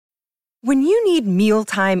When you need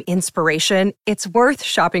mealtime inspiration, it's worth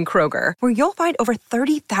shopping Kroger, where you'll find over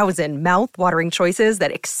 30,000 mouth-watering choices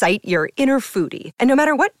that excite your inner foodie. And no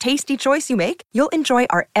matter what tasty choice you make, you'll enjoy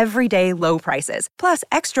our everyday low prices, plus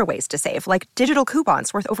extra ways to save, like digital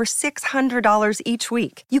coupons worth over $600 each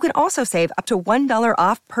week. You can also save up to $1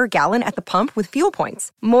 off per gallon at the pump with fuel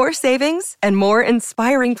points. More savings and more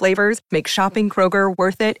inspiring flavors make shopping Kroger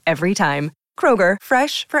worth it every time. Kroger,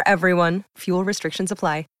 fresh for everyone. Fuel restrictions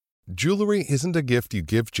apply. Jewelry isn't a gift you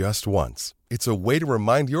give just once. It's a way to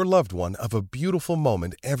remind your loved one of a beautiful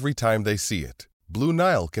moment every time they see it. Blue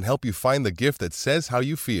Nile can help you find the gift that says how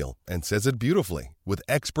you feel and says it beautifully, with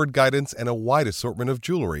expert guidance and a wide assortment of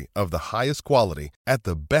jewelry of the highest quality at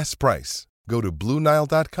the best price. Go to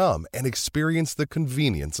BlueNile.com and experience the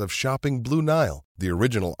convenience of shopping Blue Nile, the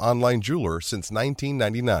original online jeweler since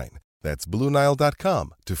 1999. That's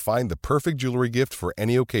BlueNile.com to find the perfect jewelry gift for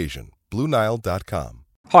any occasion. BlueNile.com.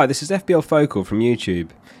 Hi, this is FPL Focal from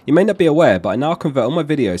YouTube. You may not be aware, but I now convert all my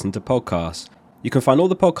videos into podcasts. You can find all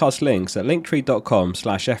the podcast links at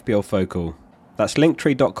linktree.com/FPLFocal. That's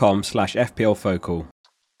linktree.com/FPLFocal.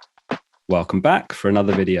 Welcome back for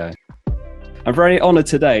another video. I'm very honoured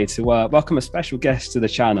today to welcome a special guest to the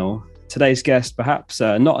channel. Today's guest, perhaps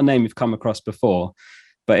not a name you've come across before,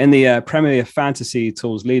 but in the Premier Fantasy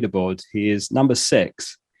Tools leaderboard, he is number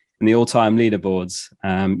 6. In the all-time leaderboards.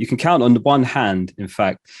 You can count on one hand, in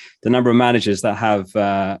fact, the number of managers that have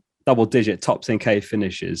double-digit top 10k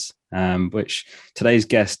finishes, which today's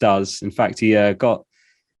guest does. In fact, he got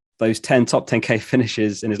those 10 top 10k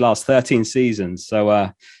finishes in his last 13 seasons.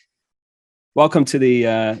 So welcome to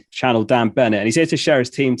the channel, Dan Bennett. And he's here to share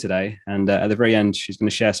his team today. And at the very end, she's going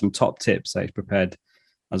to share some top tips that he's prepared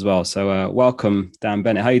as well. So welcome, Dan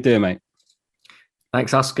Bennett. How you doing, mate?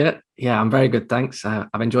 Thanks, Oscar. Yeah, I'm very good, thanks.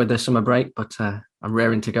 I've enjoyed the summer break, but I'm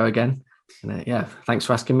raring to go again. And, thanks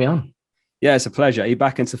for asking me on. Yeah, it's a pleasure. Are you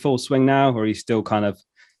back into full swing now, or are you still kind of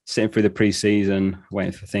sitting through the pre-season,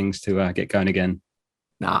 waiting for things to get going again?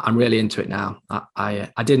 No, I'm really into it now. I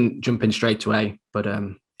didn't jump in straight away, but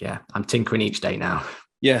I'm tinkering each day now.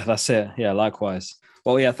 Yeah, that's it. Yeah, likewise.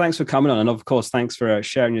 Well, yeah, thanks for coming on. And of course, thanks for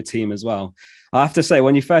sharing your team as well. I have to say,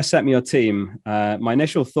 when you first sent me your team, my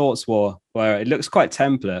initial thoughts were it looks quite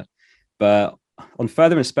template, but on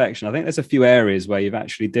further inspection, I think there's a few areas where you've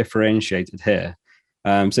actually differentiated here.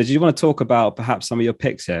 So do you want to talk about perhaps some of your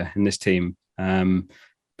picks here in this team?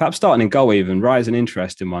 Perhaps starting in goal even. Raya's an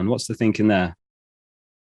interesting one. What's the thinking there?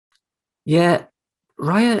 Yeah,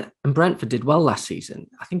 Raya and Brentford did well last season.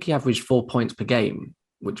 I think he averaged 4 points per game,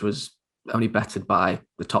 which was only bettered by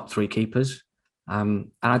the top 3 keepers.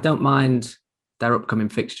 And I don't mind their upcoming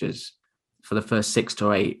fixtures for the first 6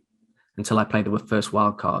 to 8 until I play the first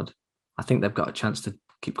wild card. I think they've got a chance to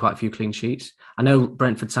keep quite a few clean sheets. I know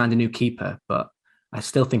Brentford signed a new keeper, but I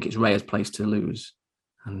still think it's Raya's place to lose.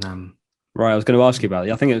 And right, I was going to ask you about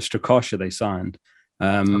it. I think it was Strakosha they signed.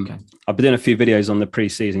 Okay. I've been doing a few videos on the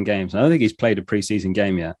pre-season games. I don't think he's played a pre-season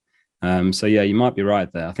game yet. So yeah, you might be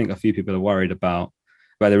right there. I think a few people are worried about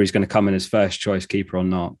whether he's going to come in as first choice keeper or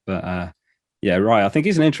not. But yeah, right. I think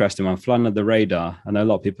he's an interesting one, flying under the radar. I know a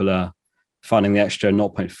lot of people are finding the extra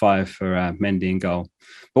 0.5 for Mendy in goal.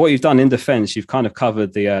 But what you've done in defence, you've kind of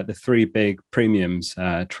covered the 3 big premiums,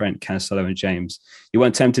 Trent, Cancelo and James. You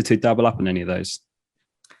weren't tempted to double up on any of those?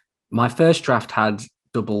 My first draft had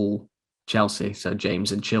double Chelsea, so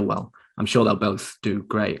James and Chilwell. I'm sure they'll both do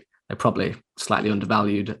great. They're probably slightly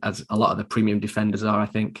undervalued, as a lot of the premium defenders are, I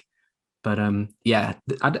think. But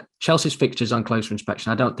Chelsea's fixtures on closer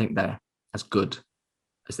inspection, I don't think they're as good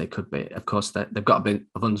as they could be. Of course, they've got a bit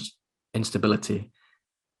of instability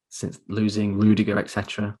since losing Rudiger,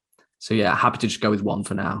 etc. So yeah, happy to just go with one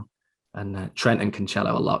for now. And Trent and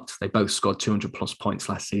Cancelo are locked. They both scored 200 plus points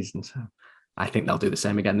last season, so I think they'll do the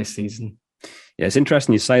same again this season. Yeah, it's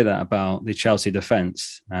interesting you say that about the Chelsea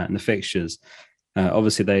defence and the fixtures.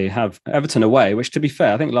 Obviously, they have Everton away, which, to be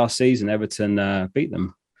fair, I think last season Everton beat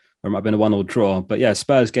them, or it might have been a 1-1 draw. But yeah,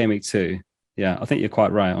 Spurs game week 2. Yeah, I think you're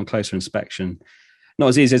quite right on closer inspection. Not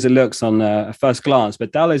as easy as it looks on a first glance,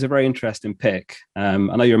 but Dalot's a very interesting pick. I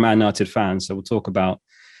know you're a Man United fan, so we'll talk about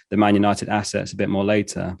the Man United assets a bit more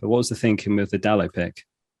later. But what was the thinking with the Dalot pick?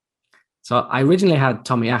 So I originally had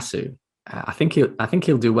Tomiyasu. I think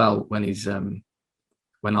he'll do well when he's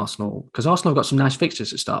when Arsenal, because Arsenal have got some nice fixtures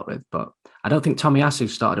to start with, but I don't think Tomiyasu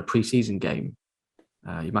started a pre-season game.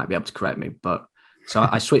 You might be able to correct me, but so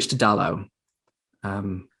I switched to Dalot.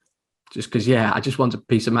 Just because, I just want a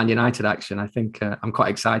piece of Man United action. I think I'm quite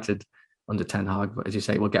excited under Ten Hag, but as you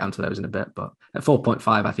say, we'll get onto those in a bit. But at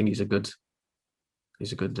 4.5, I think he's a good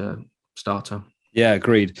starter. Yeah,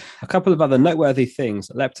 agreed. A couple of other noteworthy things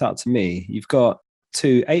that leapt out to me. You've got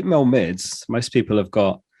two 8 mil mids. Most people have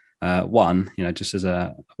got one, just as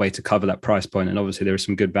a way to cover that price point. And obviously there is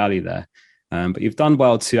some good value there. But you've done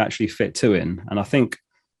well to actually fit two in. And I think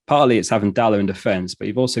partly it's having Dallo in defence, but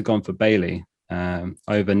you've also gone for Bailey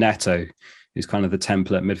over Neto, who's kind of the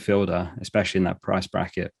template midfielder, especially in that price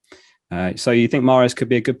bracket. So you think Mahrez could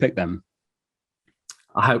be a good pick then?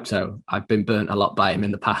 I hope so. I've been burnt a lot by him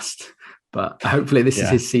in the past, but hopefully this is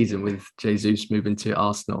his season with Jesus moving to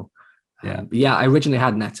Arsenal. Yeah, I originally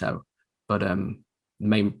had Neto, but the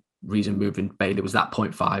main reason moving Bailey was that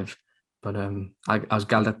 0.5. But I was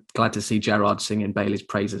glad to see Gerrard singing Bailey's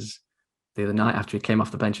praises the other night after he came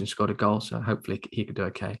off the bench and scored a goal. So hopefully he could do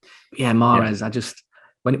okay. But yeah, Mahrez, I just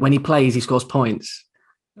when he plays, he scores points.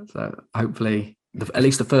 So hopefully, at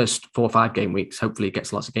least the first 4 or 5 game weeks, hopefully he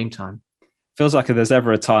gets lots of game time. Feels like if there's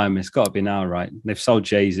ever a time, it's got to be now, right? They've sold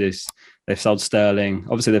Jesus, they've sold Sterling.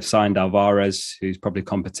 Obviously, they've signed Alvarez, who's probably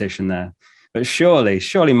competition there. But surely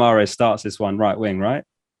Mahrez starts this one right wing, right?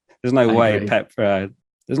 There's no way Pep.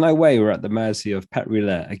 There's no way we're at the mercy of Pep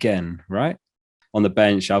Roulette again, right? On the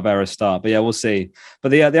bench, Alvarez start. But yeah, we'll see. But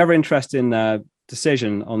the other interesting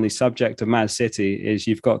decision on the subject of Man City is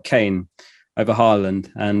you've got Kane over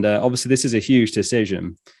Haaland, and obviously this is a huge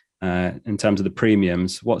decision. In terms of the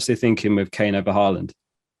premiums, what's the thinking with Kane over Haaland?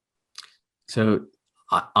 So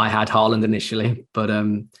I had Haaland initially, but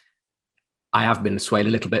I have been swayed a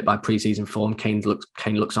little bit by preseason form. Kane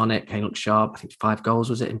looks on it. Kane looks sharp. I think 5 goals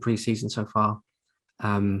was it in preseason so far.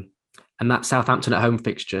 And that Southampton at home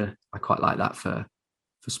fixture, I quite like that for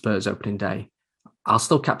Spurs opening day. I'll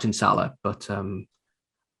still captain Salah, but and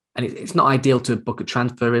it's not ideal to book a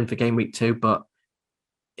transfer in for game week 2, but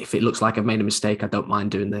if it looks like I've made a mistake, I don't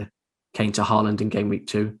mind doing the Kane to Haaland in game week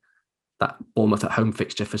 2. That Bournemouth at home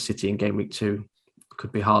fixture for City in game week 2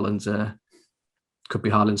 could be Haaland's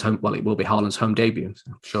home. Well, it will be Haaland's home debut. So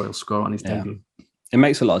I'm sure he'll score on his debut. It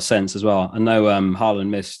makes a lot of sense as well. I know Haaland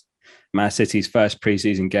missed Man City's first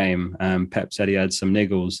preseason game. Pep said he had some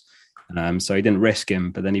niggles, so he didn't risk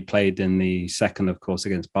him. But then he played in the second, of course,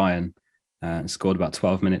 against Bayern. Scored about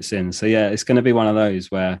 12 minutes in. So yeah, it's going to be one of those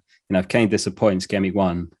where, if Kane disappoints game week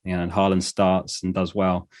 1, and Haaland starts and does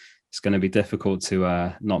well, it's going to be difficult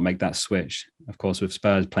to not make that switch. Of course, with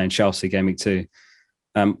Spurs playing Chelsea game week 2.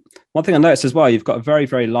 One thing I noticed as well, you've got a very,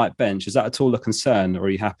 very light bench. Is that at all a concern, or are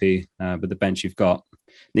you happy with the bench you've got?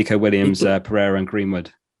 Nico Williams, Pereira and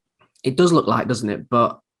Greenwood. It does look light, doesn't it?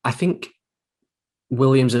 But I think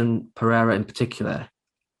Williams and Pereira in particular,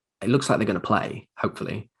 it looks like they're going to play,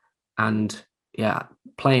 hopefully. And yeah,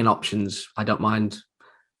 playing options, I don't mind.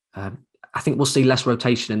 I think we'll see less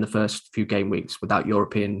rotation in the first few game weeks without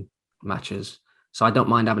European matches. So I don't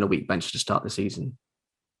mind having a weak bench to start the season.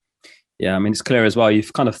 Yeah, I mean, it's clear as well.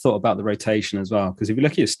 You've kind of thought about the rotation as well. Because if you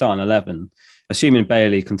look at your starting 11, assuming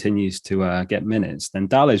Bailey continues to get minutes, then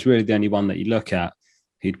Dallo is really the only one that you look at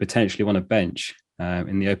who'd potentially want to bench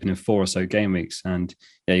in the opening 4 or so game weeks. And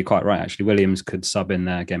yeah, you're quite right. Actually, Williams could sub in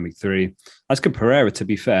there game week 3. That's good. Pereira, to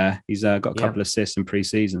be fair, he's got a couple of assists in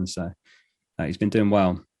pre-season, so he's been doing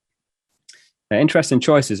well. Interesting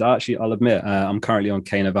choices. I'll admit, I'm currently on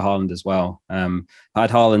Kane over Haaland as well. I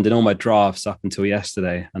had Haaland in all my drafts up until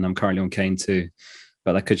yesterday, and I'm currently on Kane too.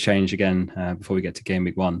 But that could change again before we get to game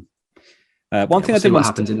week 1. One thing I did what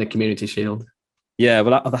happens in the Community Shield. Yeah,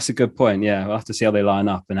 well, that's a good point. Yeah, we'll have to see how they line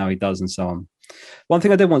up and how he does and so on. One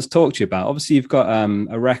thing I did want to talk to you about, obviously you've got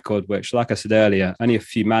a record, which, like I said earlier, only a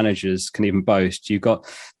few managers can even boast. You've got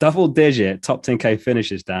double-digit top 10K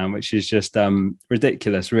finishes down, which is just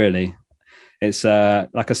ridiculous, really. It's,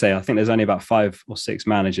 like I say, I think there's only about 5 or 6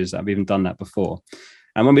 managers that have even done that before.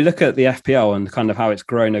 And when we look at the FPL and kind of how it's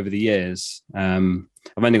grown over the years, I've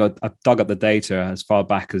dug up the data as far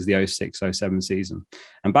back as the 06-07 season.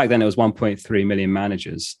 And back then it was 1.3 million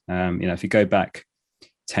managers. If you go back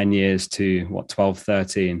 10 years to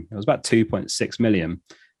 12-13, it was about 2.6 million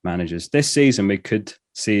managers. This season, we could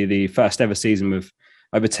see the first ever season with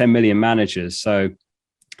over 10 million managers. So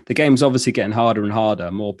the game's obviously getting harder and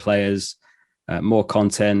harder, more players, more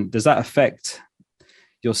content. Does that affect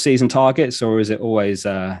your season targets, or is it always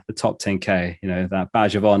the top 10K, that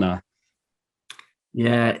badge of honor?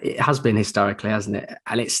 Yeah, it has been historically, hasn't it?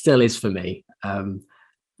 And it still is for me.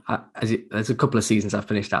 There's a couple of seasons I've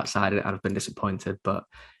finished outside it, I've been disappointed. But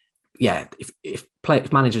yeah, if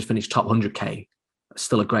managers finish top 100K,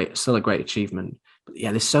 still a great achievement. But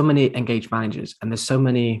yeah, there's so many engaged managers, and there's so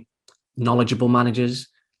many knowledgeable managers,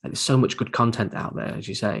 and there's so much good content out there, as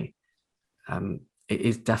you say. It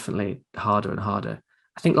is definitely harder and harder.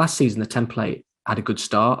 I think last season the template had a good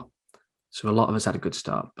start, so a lot of us had a good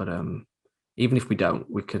start. But even if we don't,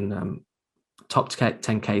 we can top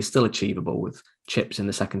 10K is still achievable with chips in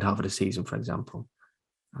the second half of the season, for example.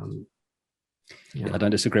 Yeah, I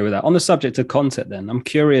don't disagree with that. On the subject of content, then, I'm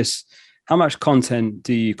curious, how much content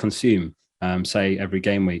do you consume, say, every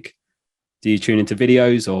game week? Do you tune into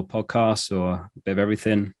videos or podcasts or a bit of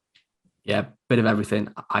everything? Yeah, bit of everything.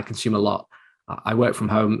 I consume a lot. I work from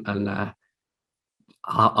home, and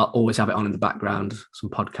I'll always have it on in the background. Some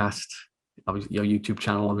podcasts, obviously your YouTube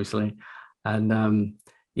channel, obviously, and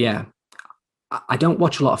yeah, I don't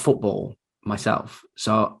watch a lot of football myself,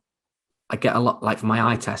 so I get a lot. Like for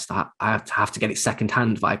my eye test, I have to get it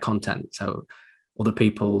secondhand via content. So other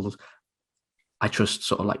people I trust,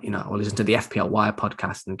 sort of like, I'll listen to the FPL Wire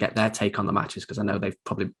podcast and get their take on the matches, because I know they've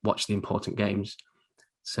probably watched the important games.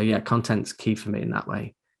 So yeah, content's key for me in that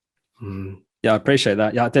way. Yeah, I appreciate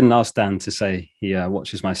that. Yeah, I didn't ask Dan to say he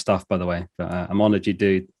watches my stuff, by the way, but I'm honored you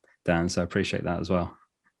do, Dan. So I appreciate that as well.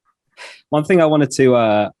 One thing I wanted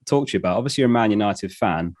to talk to you about, obviously you're a Man United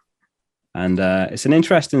fan, and it's an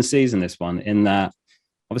interesting season, this one, in that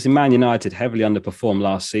obviously Man United heavily underperformed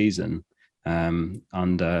last season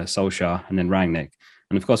under Solskjaer and then Rangnick.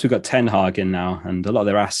 And of course, we've got Ten Hag in now, and a lot of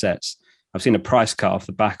their assets. I've seen a price cut off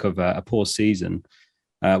the back of a poor season.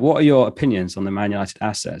 What are your opinions on the Man United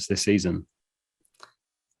assets this season?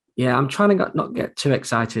 Yeah, I'm trying to not get too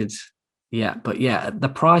excited yet, but yeah, the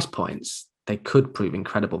price points, they could prove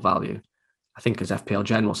incredible value. I think, as FPL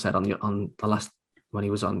General said on the last, when he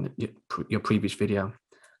was on your previous video.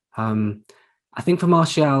 I think for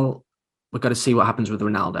Martial, we've got to see what happens with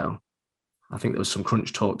Ronaldo. I think there was some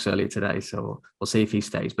crunch talks earlier today, so we'll see if he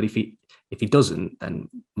stays. But if he doesn't, then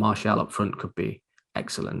Martial up front could be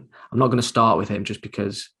excellent. I'm not going to start with him just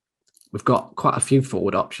because we've got quite a few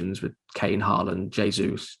forward options with Kane, Haaland,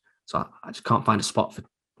 Jesus. So I just can't find a spot for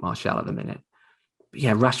Martial at the minute. But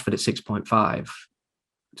yeah, Rashford at 6.5.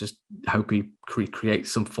 Just hope he creates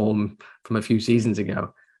some form from a few seasons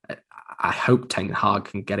ago. I hope Ten Hag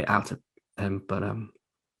can get it out of him, but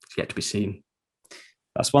it's yet to be seen.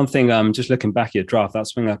 That's one thing. Just looking back at your draft,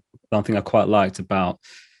 that's one thing I quite liked about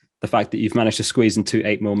the fact that you've managed to squeeze in 2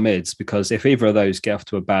 8 mil mids. Because if either of those get off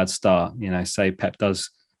to a bad start, say Pep does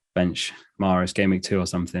bench Mahrez game week 2 or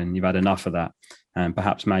something, you've had enough of that, and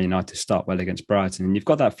perhaps Man United start well against Brighton, and you've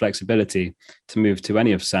got that flexibility to move to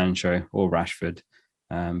any of Sancho or Rashford.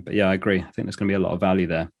 But yeah, I agree. I think there's going to be a lot of value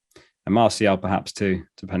there, and Martial perhaps too,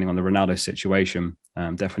 depending on the Ronaldo situation.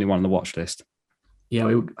 Definitely one on the watch list.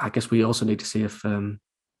 Yeah, I guess we also need to see if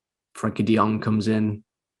Frankie de Jong comes in,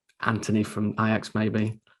 Anthony from Ajax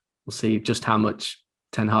maybe. We'll see just how much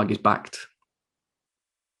Ten Hag is backed.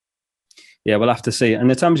 Yeah, we'll have to see. And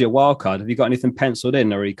in terms of your wild card, have you got anything penciled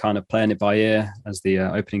in, or are you kind of playing it by ear as the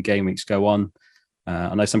opening game weeks go on?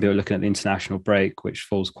 I know some people are looking at the international break, which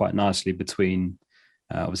falls quite nicely between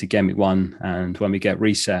obviously game week 1 and when we get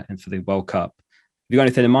reset and for the World Cup. Have you got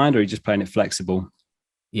anything in mind, or are you just playing it flexible?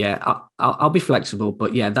 Yeah, I'll be flexible,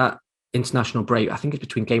 but yeah, that international break, I think it's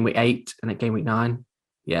between game week 8 and game week 9.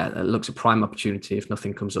 Yeah, it looks a prime opportunity if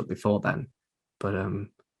nothing comes up before then. But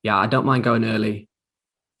yeah, I don't mind going early.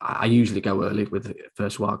 I usually go early with the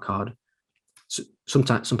first wild card. So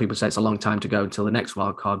sometimes some people say it's a long time to go until the next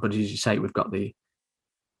wild card, but as you say, we've got the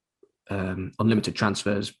unlimited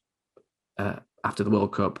transfers after the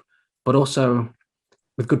World Cup. But also,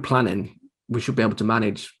 with good planning, we should be able to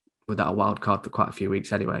manage without a wild card for quite a few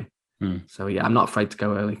weeks anyway. So yeah, I'm not afraid to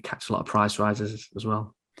go early, catch a lot of price rises as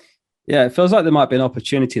well. Yeah, it feels like there might be an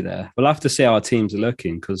opportunity there. We'll have to see how our teams are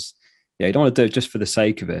looking, because yeah, you don't want to do it just for the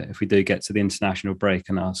sake of it if we do get to the international break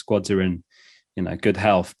and our squads are in, good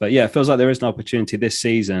health. But yeah, it feels like there is an opportunity this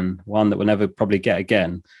season, one that we'll never probably get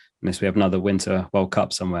again, unless we have another Winter World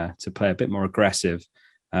Cup somewhere, to play a bit more aggressive.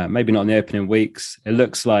 Maybe not in the opening weeks. It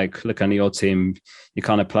looks like, looking at your team, you're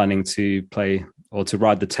kind of planning to play or to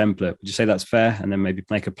ride the template. Would you say that's fair? And then maybe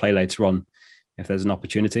make a play later on if there's an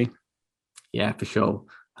opportunity? Yeah, for sure.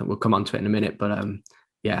 And we'll come on to it in a minute. But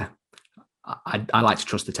yeah, I like to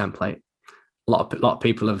trust the template. A lot of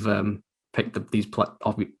people have picked these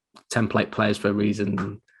template players for a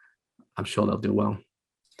reason. I'm sure they'll do well.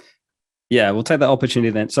 Yeah, we'll take that opportunity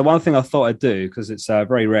then. So one thing I thought I'd do, because it's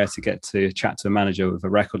very rare to get to chat to a manager with a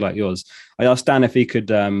record like yours, I asked Dan if he could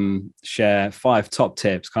share 5 top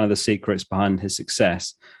tips, kind of the secrets behind his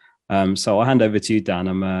success. So I'll hand over to you, Dan.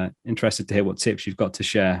 I'm interested to hear what tips you've got to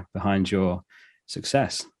share behind your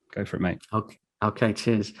success. Go for it, mate. Okay,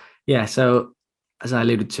 cheers. Yeah, so as I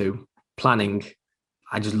alluded to, planning.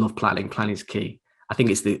 I just love planning. Planning is key. I think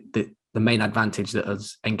it's the main advantage that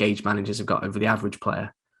us engaged managers have got over the average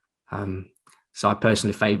player. So I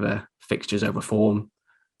personally favour fixtures over form.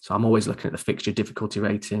 So I'm always looking at the fixture difficulty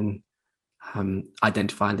rating,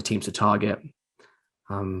 identifying the teams to target.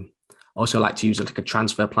 Also like to use like a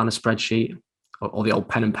transfer planner spreadsheet or the old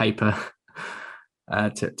pen and paper.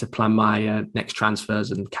 to plan my next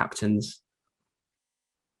transfers and captains.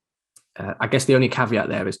 I guess the only caveat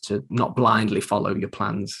there is to not blindly follow your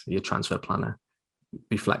plans, your transfer planner.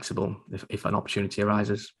 Be flexible if an opportunity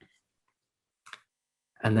arises.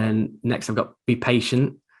 And then next I've got be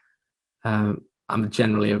patient. I'm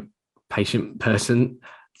generally a patient person.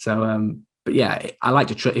 So, but yeah, I like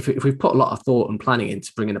to, if we've put a lot of thought and planning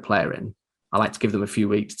into bringing a player in, I like to give them a few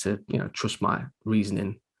weeks to, trust my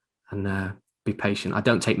reasoning and be patient. I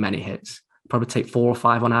don't take many hits. Probably take 4 or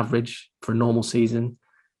 5 on average for a normal season.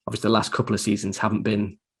 Obviously, the last couple of seasons haven't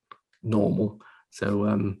been normal.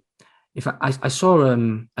 So if I saw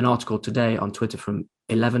an article today on Twitter from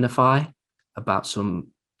 11FI about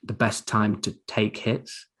the best time to take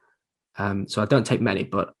hits. So I don't take many,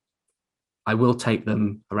 but I will take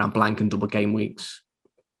them around blank and double game weeks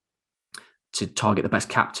to target the best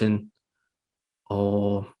captain,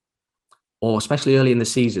 or especially early in the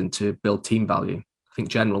season to build team value. I think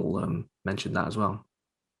General mentioned that as well.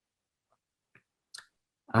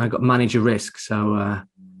 And I got manager risk, so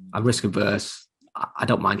I'm risk averse. I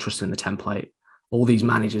don't mind trusting the template. All these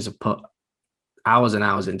managers have put hours and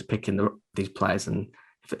hours into picking these players, and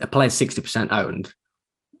if a player's 60% owned,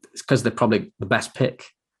 it's because they're probably the best pick.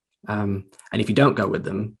 And if you don't go with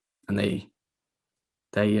them and they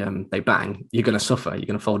bang, you're going to suffer. You're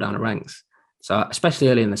going to fall down the ranks. So especially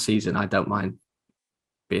early in the season, I don't mind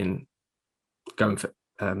going for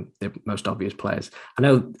the most obvious players. I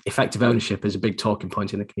know effective ownership is a big talking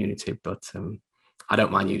point in the community, but I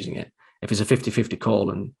don't mind using it. If it's a 50-50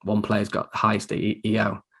 call and one player's got the highest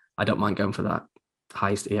EO, I don't mind going for that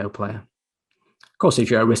highest EO player. Of course,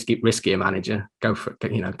 if you're a riskier manager, go for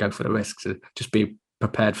the risks. Just be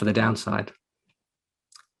prepared for the downside.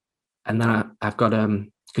 And then I've got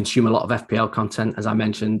consume a lot of FPL content, as I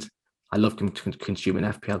mentioned. I love consuming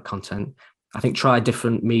FPL content. I think try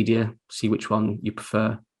different media, see which one you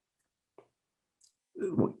prefer.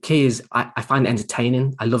 Key is I find it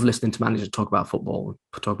entertaining. I love listening to managers talk about football,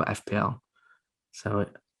 talk about FPL. So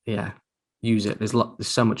yeah, use it. There's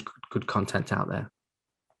so much good content out there.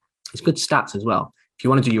 It's good stats as well. If you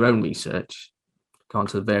want to do your own research, go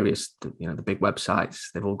onto the various, the big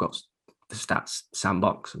websites. They've all got the stats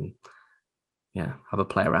sandbox, and have a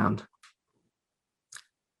play around.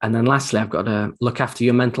 And then lastly, I've got to look after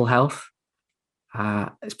your mental health.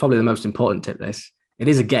 It's probably the most important tip. It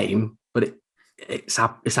is a game, but it's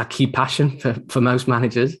our key passion for most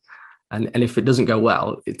managers. And if it doesn't go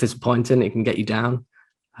well, it's disappointing. It can get you down.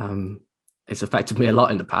 It's affected me a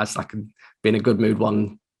lot in the past. I can be in a good mood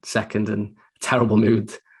 1 second and terrible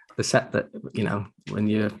mood the set that, when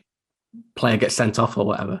your player gets sent off or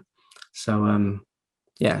whatever. So,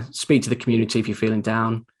 speak to the community if you're feeling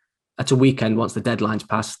down. At a weekend, once the deadline's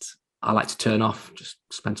passed, I like to turn off, just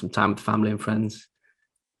spend some time with family and friends.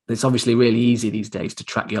 It's obviously really easy these days to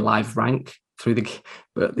track your live rank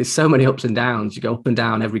but there's so many ups and downs. You go up and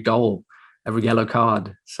down every goal, every yellow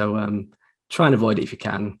card. So try and avoid it if you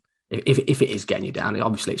can. If it is getting you down,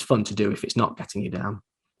 obviously it's fun to do if it's not getting you down.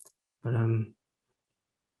 But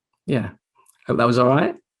hope that was all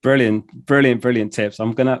right. Brilliant tips.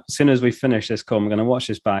 I'm gonna, as soon as we finish this call, I'm gonna watch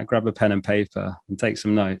this back, grab a pen and paper, and take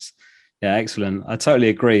some notes. Yeah, excellent. I totally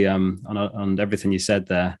agree on everything you said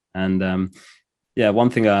there. And one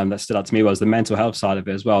thing that stood out to me was the mental health side of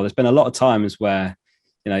it as well. There's been a lot of times where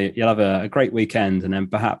you'll have a great weekend, and then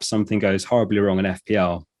perhaps something goes horribly wrong in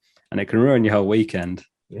FPL, and it can ruin your whole weekend.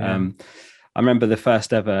 Yeah. I remember the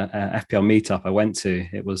first ever FPL meetup I went to.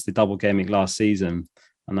 It was the double gaming last season,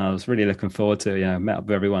 and I was really looking forward to it. Met up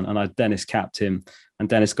with everyone, and Dennis capped him, and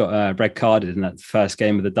Dennis got red carded in that first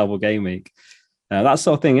game of the double game week. That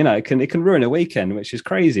sort of thing, it can ruin a weekend, which is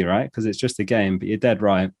crazy, right? Because it's just a game, but you're dead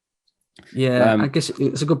right. Yeah, I guess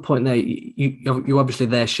it's a good point there. You're obviously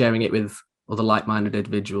there sharing it with other like-minded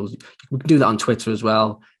individuals. We can do that on Twitter as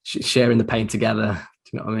well, sharing the pain together.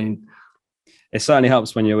 Do you know what I mean? It certainly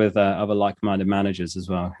helps when you're with other like-minded managers as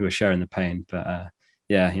well who are sharing the pain. But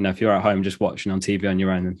if you're at home just watching on TV on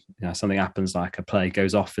your own, and something happens, like a play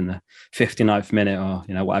goes off in the 59th minute, or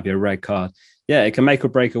whatever, a red card. Yeah, it can make or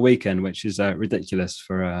break a weekend, which is ridiculous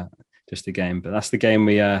for just a game. But that's the game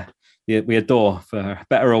we adore, for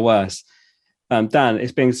better or worse. Dan,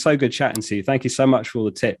 it's been so good chatting to you. Thank you so much for all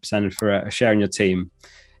the tips and for sharing your team.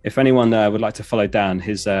 If anyone would like to follow Dan,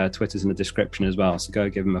 his Twitter's in the description as well, so go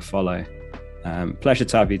give him a follow. Pleasure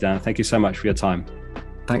to have you, Dan. Thank you so much for your time.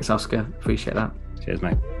 Thanks, Oscar. Appreciate that. Cheers,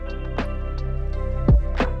 mate.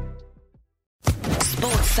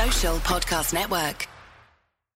 Sports Social Podcast Network.